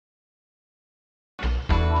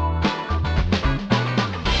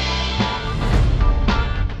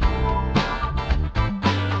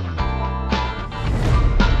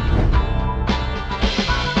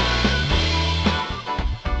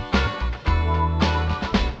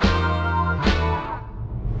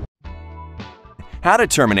How to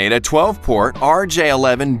terminate a 12-port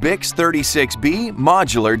RJ11 BIX 36B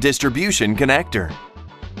Modular Distribution Connector.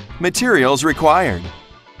 Materials required: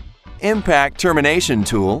 impact termination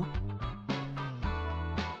tool,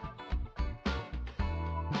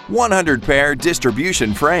 100-pair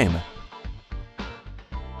distribution frame,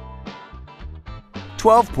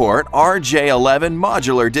 12-port RJ11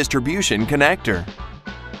 Modular Distribution Connector,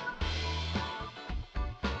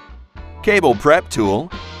 cable prep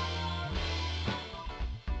tool,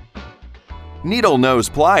 Needle Nose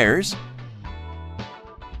Pliers,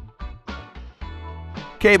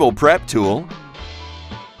 cable prep tool,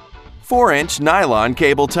 4-inch Nylon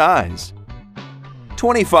Cable Ties,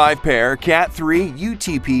 25-pair Cat 3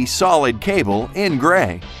 UTP Solid Cable in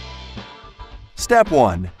gray. Step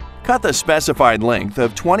 1. Cut the specified length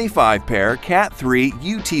of 25-pair Cat 3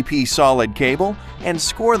 UTP Solid Cable and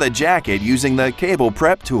score the jacket using the cable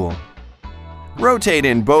prep tool. Rotate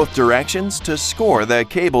in both directions to score the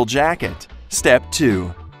cable jacket. Step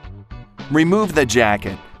 2. Remove the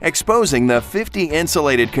jacket, exposing the 50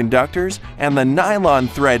 insulated conductors and the nylon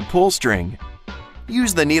thread pull string.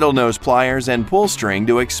 Use the needle nose pliers and pull string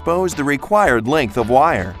to expose the required length of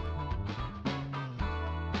wire.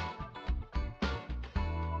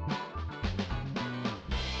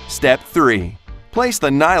 Step 3. Place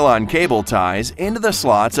the nylon cable ties into the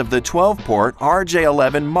slots of the 12-port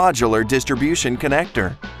RJ11 Modular Distribution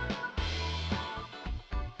Connector.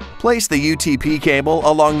 Place the UTP cable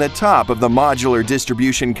along the top of the Modular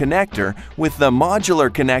Distribution Connector with the modular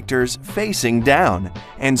connectors facing down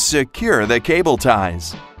and secure the cable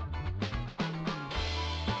ties.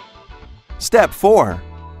 Step 4.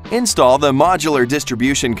 Install the Modular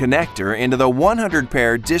Distribution Connector into the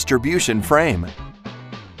 100-pair distribution frame.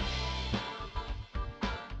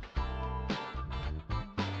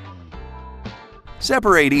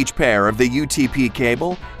 Separate each pair of the UTP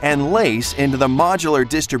cable and lace into the Modular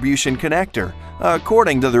Distribution Connector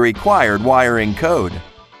according to the required wiring code.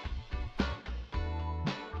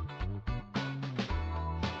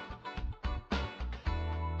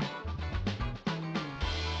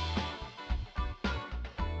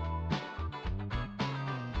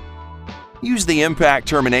 Use the impact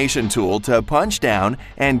termination tool to punch down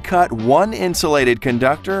and cut one insulated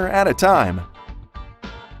conductor at a time.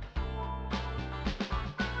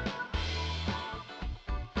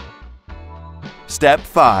 Step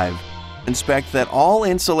 5. Inspect that all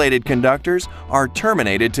insulated conductors are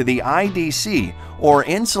terminated to the IDC or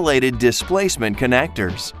insulated displacement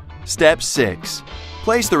connectors. Step 6.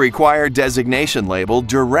 Place the required designation label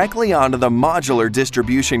directly onto the modular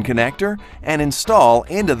distribution connector and install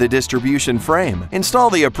into the distribution frame.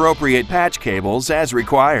 Install the appropriate patch cables as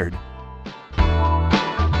required.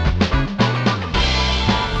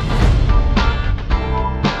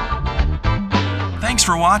 Thanks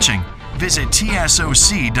for watching. Visit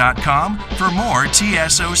TSOC.com for more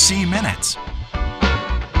TSOC minutes.